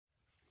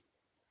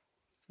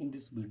In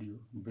this video,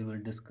 we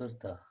will discuss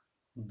the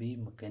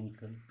beam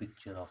mechanical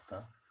picture of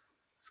the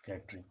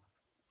scattering.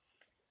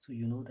 So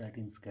you know that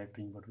in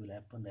scattering what will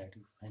happen that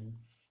when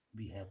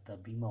we have the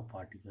beam of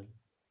particle,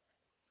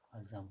 for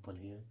example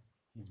here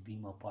is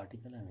beam of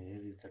particle and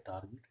here is the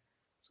target.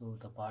 So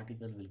the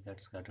particle will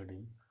get scattered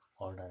in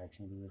all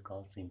directions. We will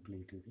call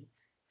simply it is a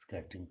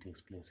scattering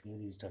takes place. Here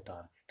is the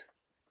target.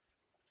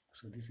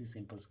 So this is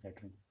simple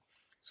scattering.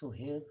 So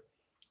here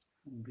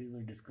we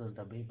will discuss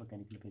the beam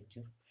mechanical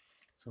picture.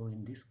 So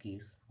in this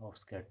case of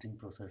scattering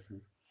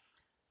processes,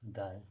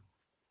 the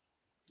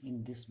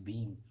in this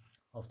beam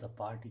of the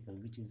particle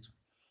which is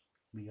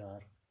we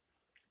are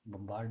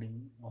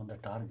bombarding on the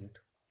target,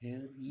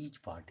 here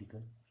each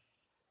particle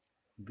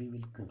we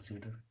will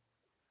consider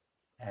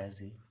as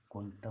a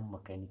quantum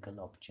mechanical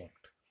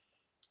object.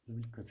 We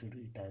will consider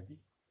it as a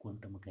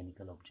quantum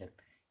mechanical object.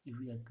 If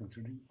we are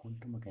considering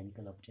quantum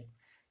mechanical object,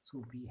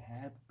 so we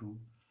have to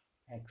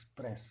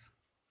express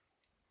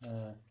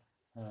uh,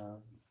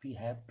 we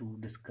have to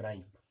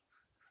describe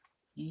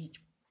each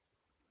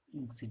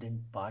incident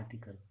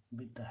particle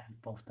with the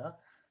help of the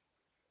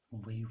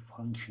wave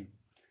function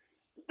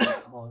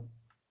or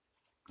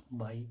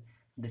by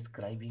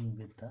describing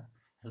with the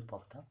help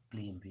of the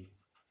plane wave.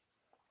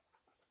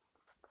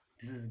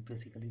 This is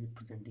basically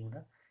representing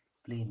the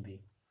plane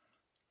wave,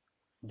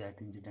 that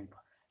incident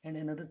part. And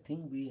another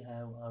thing we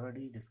have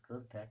already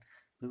discussed that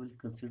we will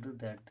consider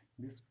that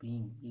this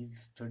beam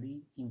is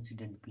steady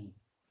incident beam.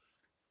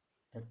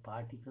 That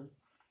particle,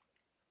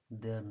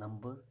 their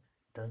number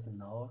does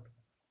not,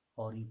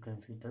 or you can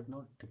say does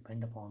not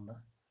depend upon the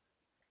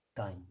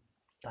time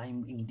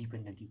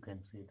independent. You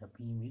can say the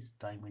beam is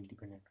time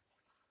independent,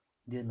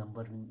 their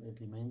number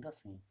remain the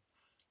same.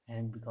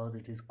 And because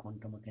it is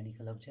quantum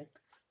mechanical object,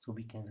 so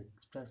we can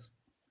express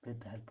with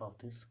the help of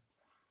this,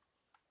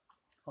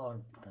 or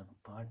the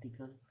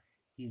particle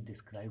is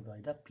described by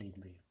the plane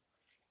wave.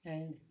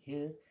 And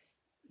here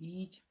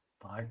each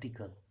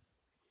particle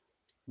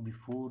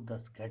before the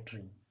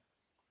scattering,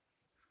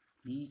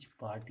 each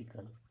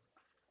particle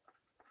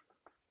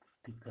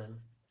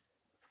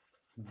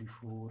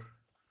before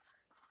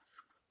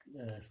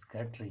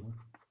scattering,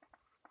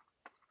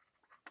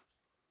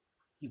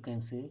 you can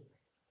say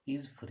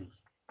is free.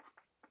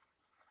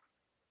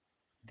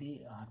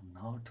 They are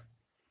not,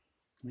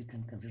 we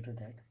can consider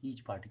that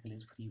each particle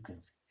is free, you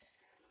can say,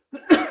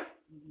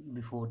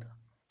 before the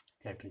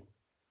scattering.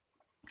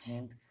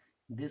 And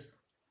this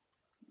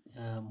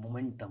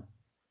momentum,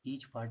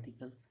 each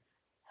particle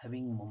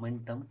having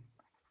momentum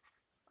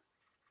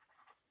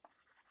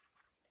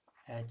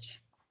h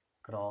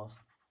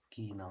cross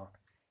k naught.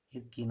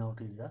 Here k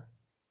naught is the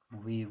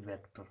wave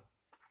vector.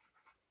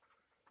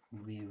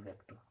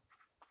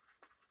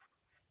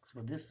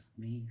 So this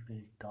we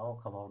will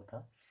talk about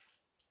the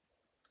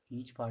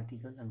each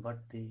particle and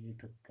what they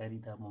carry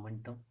the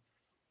momentum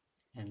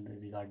and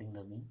regarding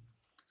the wind.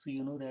 So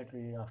you know that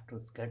after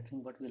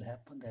scattering what will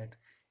happen that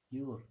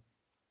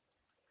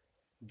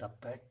the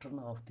pattern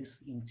of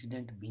this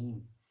incident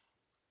beam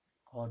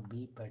or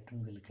wave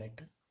pattern will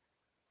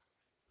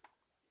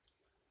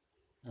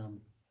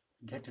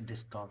get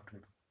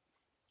distorted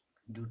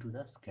due to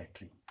the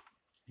scattering.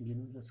 And you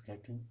know the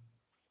scattering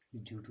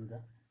is due to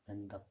the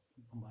when the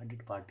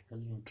bombarded particle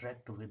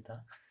interact with the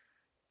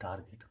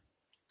target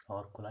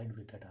or collide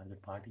with the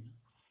target particle,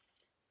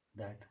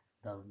 that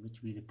the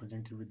which we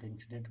represented with the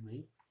incident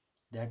wave,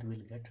 that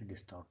will get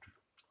distorted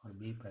or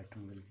wave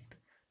pattern will get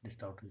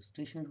distorted.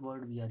 Stationary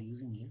word we are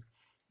using here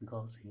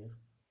because here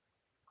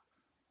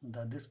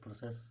this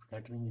process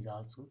scattering is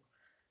also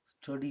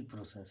steady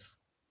process.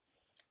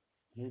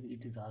 Here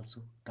it is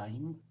also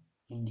time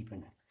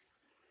independent.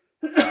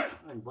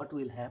 And what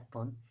will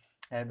happen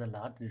at the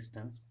large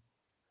distance,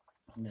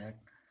 that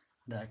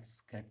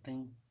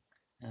scattering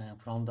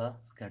from the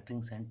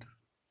scattering center,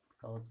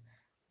 because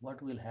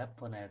what will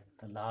happen at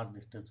the large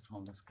distance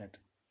from the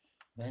scattering,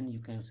 when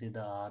you can say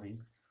the r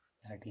is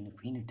at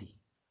infinity,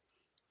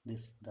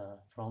 this the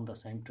from the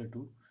center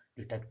to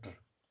detector,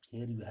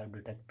 here you have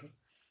detector,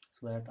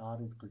 so at r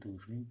is equal to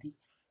infinity,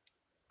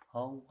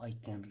 how I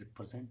can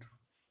represent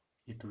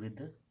it with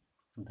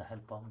the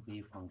help of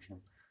wave function.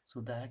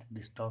 So that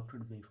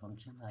distorted wave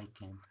function I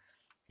can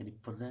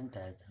represent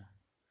as the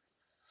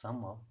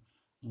sum of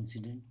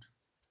incident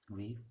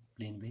wave,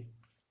 plane wave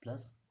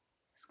plus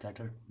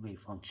scattered wave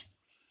function.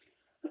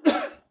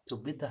 So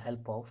with the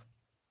help of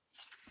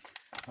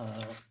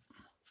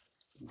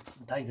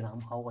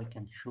diagram, how I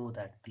can show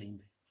that plane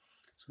wave.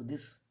 So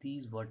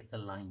these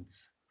vertical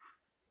lines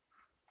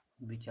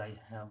which I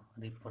have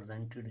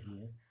represented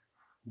here,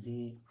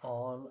 they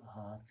all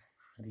are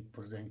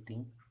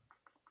representing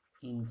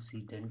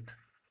incident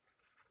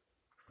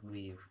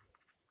wave,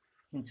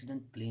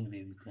 incident plane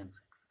wave, you can say,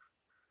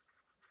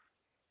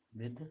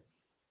 with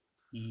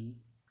E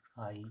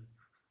I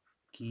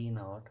k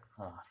naught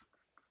r.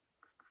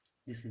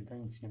 This is the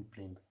incident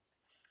plane wave.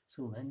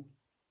 So when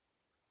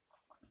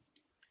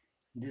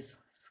this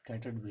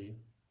scattered wave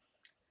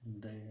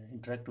they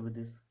interact with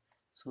this,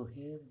 so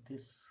here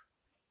this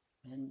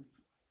when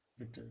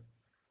it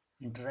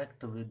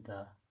interact with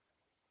the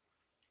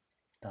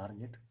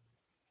target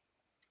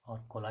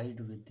or collide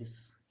with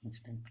this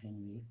incident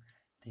plane wave,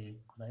 they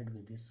collide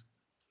with this,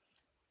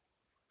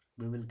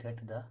 we will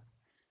get the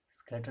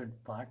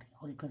scattered part,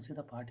 or you can say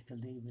the particle,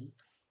 they will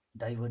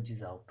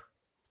diverges out,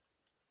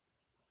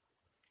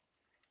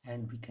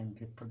 and we can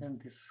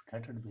represent this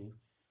scattered wave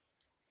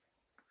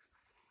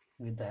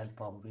with the help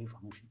of wave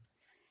function.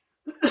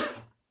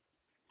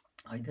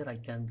 Either I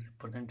can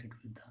represent it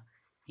with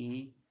the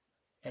a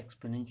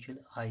exponential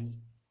I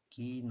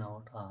k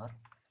naught r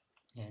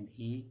and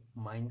a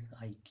minus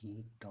I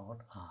k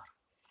dot r.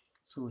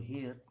 So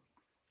here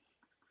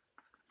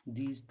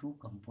these two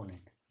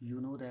components,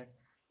 you know that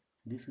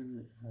this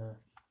is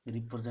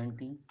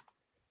representing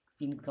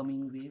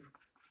incoming wave,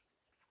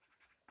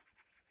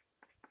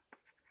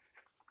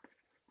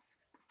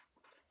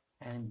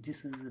 and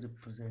this is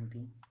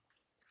representing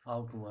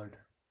outward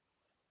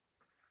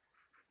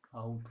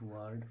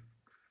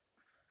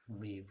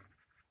wave,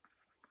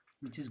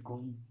 which is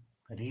going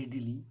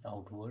radially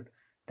outward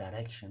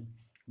direction,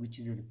 which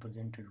is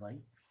represented by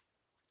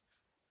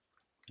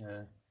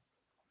uh,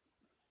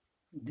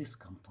 this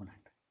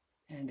component.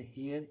 And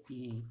here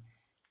in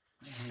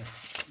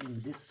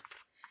this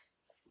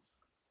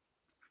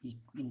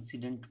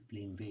incident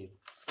plane wave,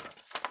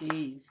 A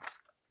is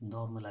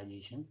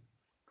normalization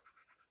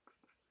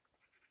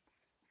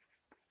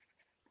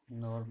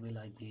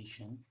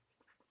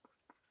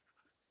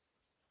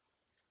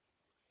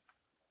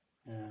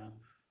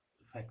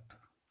factor,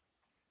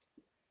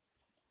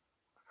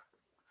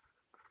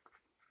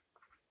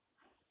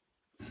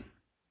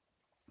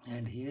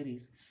 and here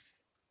is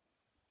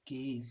K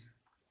is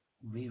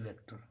wave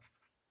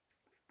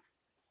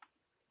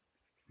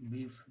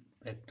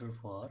vector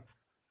for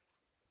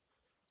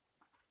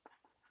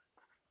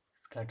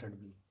scattered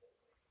wave.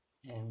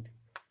 And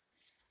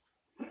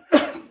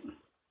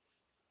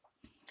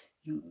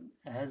you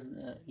as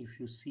if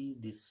you see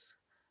this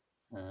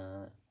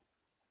uh,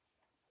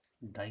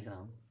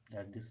 diagram,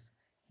 that this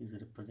is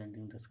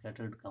representing the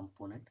scattered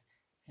component,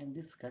 and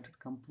this scattered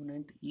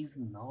component is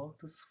not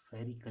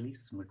spherically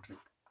symmetric,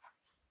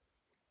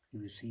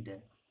 you see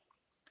that.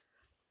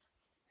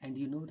 And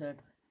you know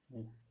that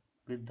uh,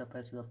 with the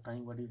passage of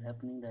time, what is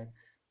happening, that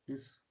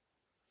this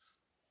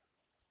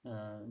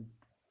uh,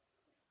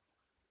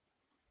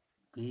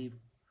 wave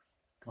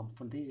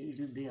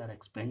component, they are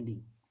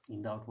expanding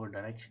in the outward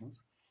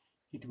directions.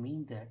 It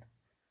means that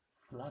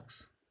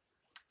flux,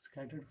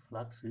 scattered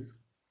flux, is,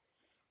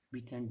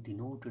 we can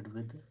denote it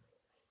with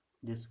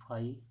this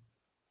phi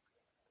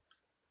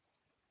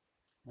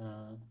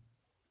uh,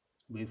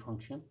 wave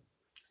function,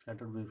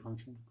 scattered wave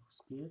function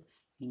square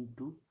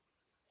into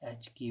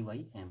hk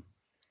by m.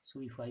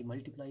 So if I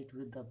multiply it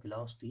with the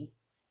velocity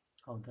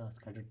of the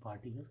scattered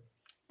particle,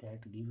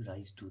 that gives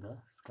rise to the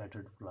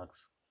scattered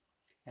flux.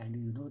 And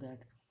you know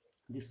that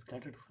this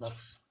scattered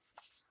flux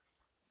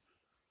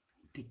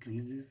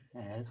decreases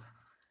as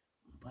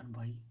 1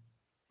 by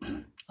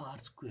r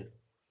square.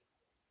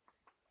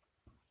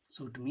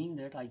 So it means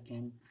that I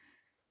can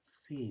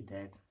say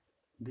that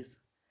this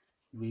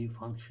wave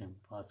function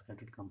for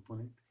scattered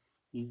component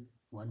is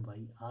 1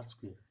 by r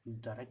square, is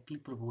directly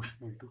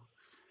proportional to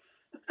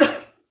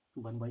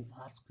 1 by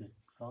r square,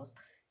 because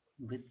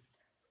with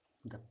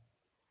the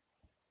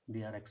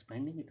they are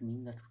expanding, it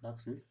means that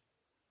flux is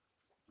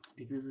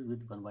decreases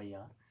with 1 by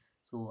r.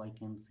 So I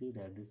can say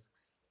that this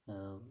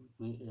uh,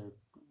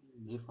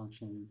 wave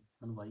function is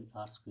 1 by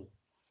r square.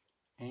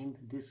 And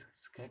this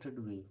scattered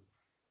wave,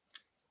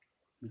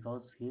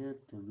 because here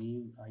the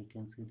wave, I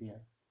can say they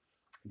are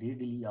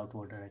radially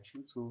outward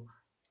direction, so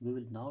we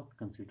will not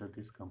consider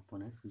this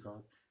component,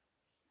 because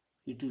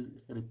it is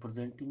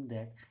representing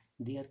that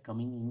they are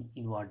coming in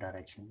inward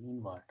direction,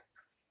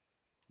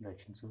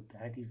 so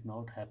that is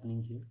not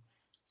happening here.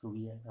 So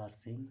we are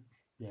saying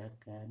we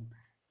can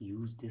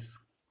use this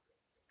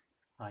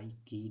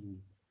ik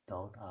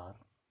dot r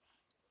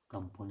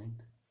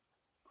component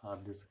for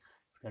this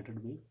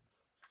scattered wave.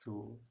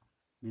 So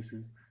this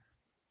is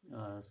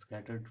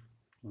scattered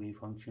wave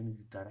function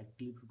is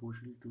directly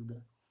proportional to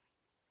the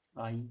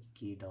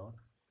ik dot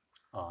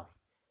r.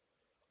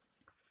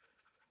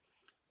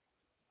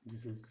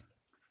 This is,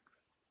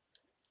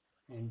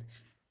 and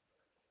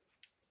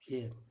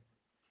here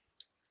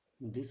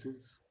this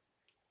is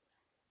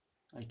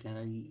I can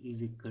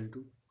is equal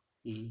to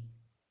a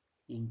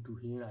into,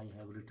 here I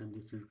have written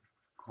this is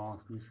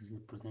this is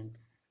represent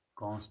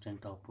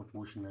constant of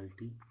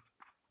proportionality,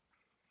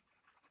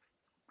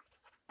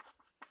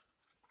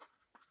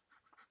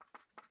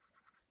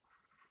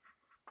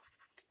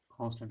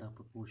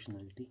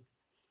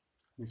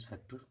 this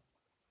factor,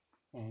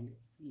 and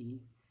e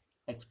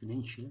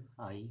exponential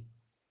I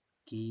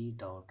k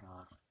dot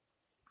r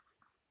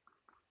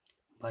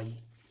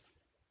by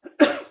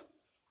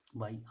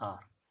r,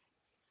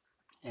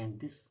 and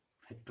this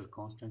factor,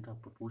 constant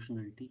of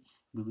proportionality,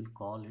 we will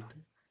call it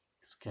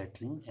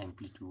scattering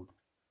amplitude.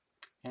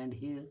 And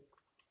here,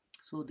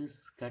 so this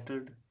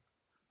scattered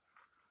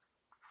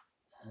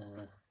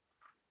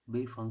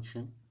wave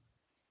function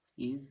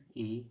is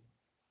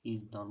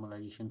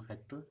normalization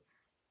factor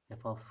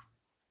f of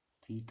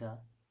theta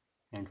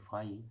and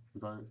phi,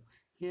 because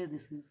here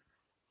this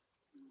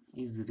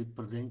is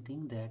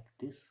representing that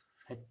this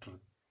factor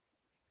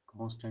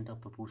constant of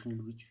proportional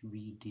which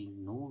we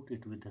denote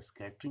it with the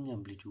scattering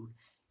amplitude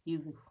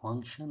is a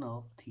function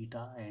of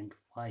theta and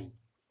phi,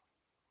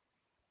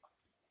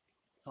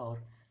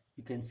 or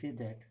you can say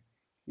that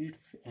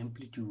its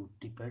amplitude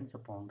depends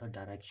upon the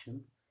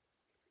direction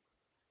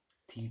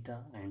theta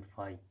and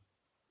phi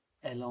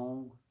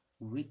along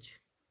which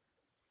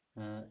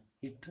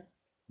it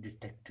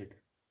detected,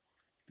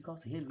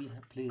 because here we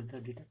have placed the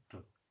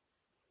detector.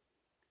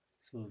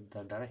 So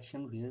the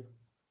direction where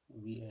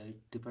we it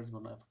depends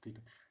on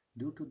theta.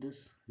 Due to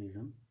this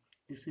reason,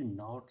 this is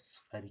not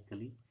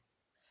spherically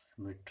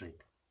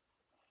symmetric.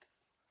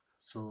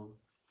 So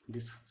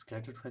this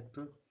scattered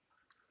factor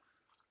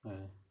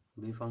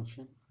wave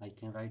function, I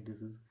can write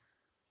this is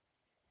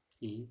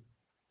a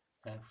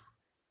f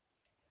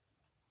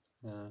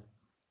uh,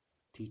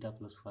 theta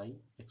plus phi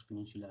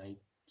exponentially I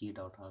k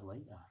dot r by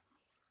r.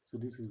 So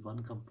this is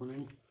one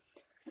component.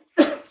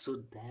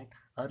 So that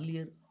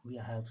earlier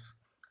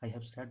I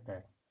have said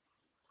that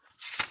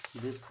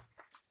this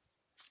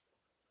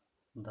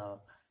the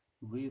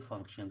wave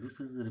function, this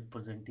is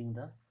representing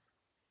the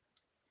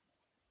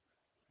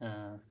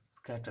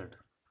scattered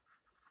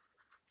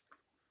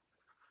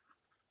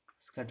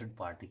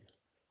particle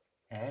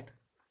at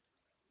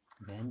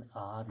when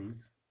r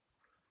is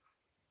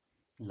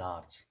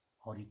large,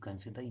 or you can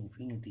say the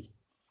infinity,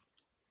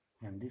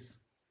 and this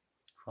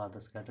for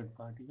the scattered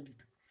particle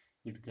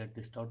it get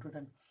distorted,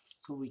 and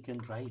so we can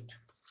write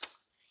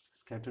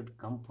scattered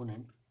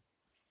component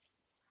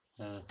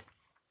uh,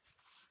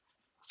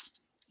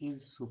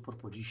 is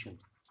superposition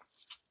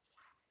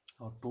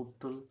or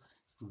total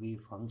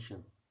wave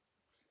function.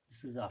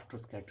 This is after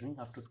scattering.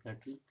 After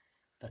scattering,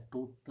 the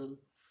total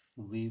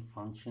wave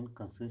function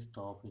consists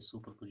of a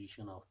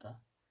superposition of the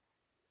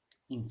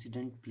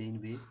incident plane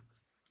wave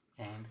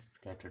and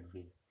scattered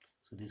wave.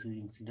 So this is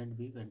incident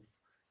wave and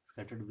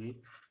scattered wave,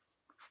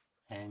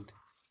 and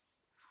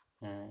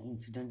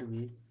incident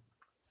wave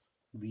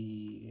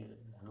we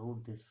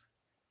wrote this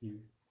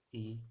is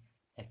a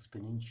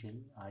exponential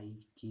I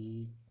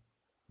k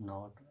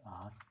naught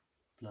r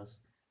plus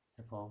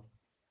f of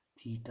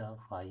theta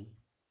phi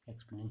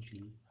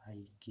exponentially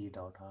I k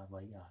dot r by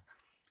r.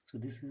 So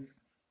this is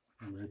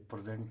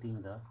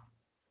representing the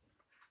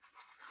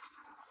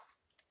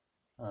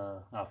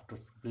after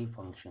wave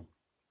function,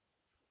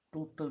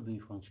 total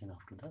wave function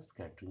after the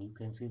scattering. You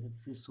can say that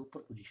this is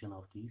superposition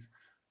of these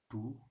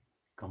two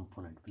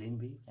component, plane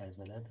wave as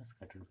well as the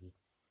scattered wave,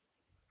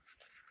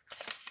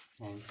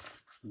 and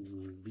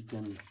we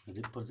can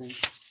represent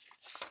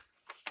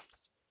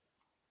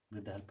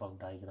with the help of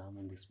diagram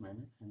in this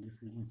manner. And this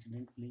is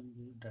incident plane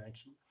wave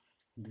direction,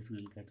 this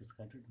will get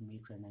scattered,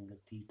 makes an angle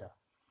theta.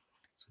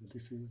 So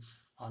this is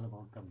all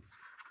about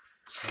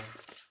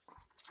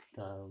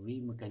the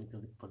wave mechanical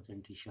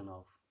representation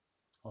of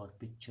or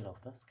picture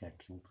of the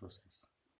scattering process.